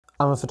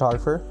I'm a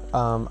photographer.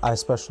 I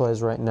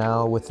specialize right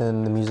now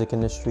within the music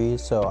industry,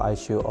 so I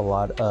shoot a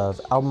lot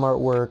of album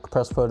artwork,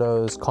 press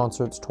photos,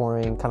 concerts,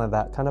 touring, kind of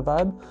that kind of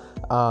vibe.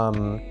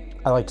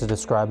 I like to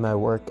describe my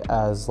work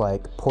as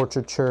like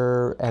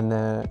portraiture and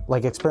then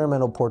like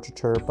experimental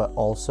portraiture, but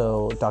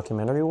also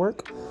documentary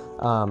work.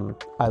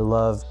 I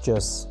love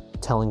just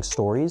telling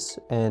stories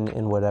and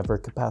in whatever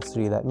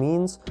capacity that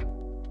means.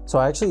 So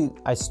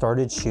I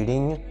started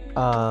shooting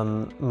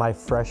my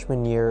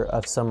freshman year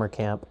of summer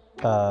camp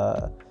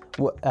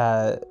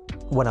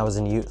when I was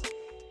in youth.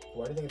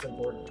 Why do you think it's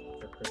important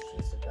for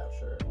Christians to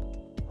capture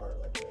art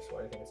like this? Why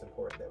do you think it's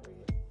important that we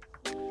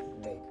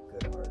make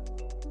good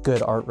art?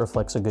 Good art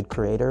reflects a good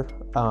creator.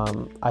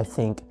 I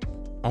think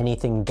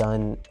anything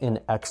done in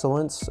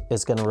excellence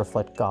is going to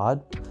reflect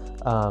God,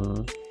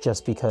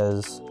 just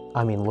because,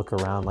 I mean, look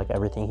around, like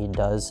everything he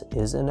does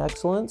is in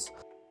excellence.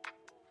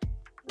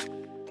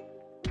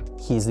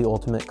 He's the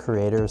ultimate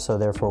creator, so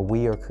therefore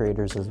we are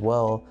creators as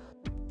well.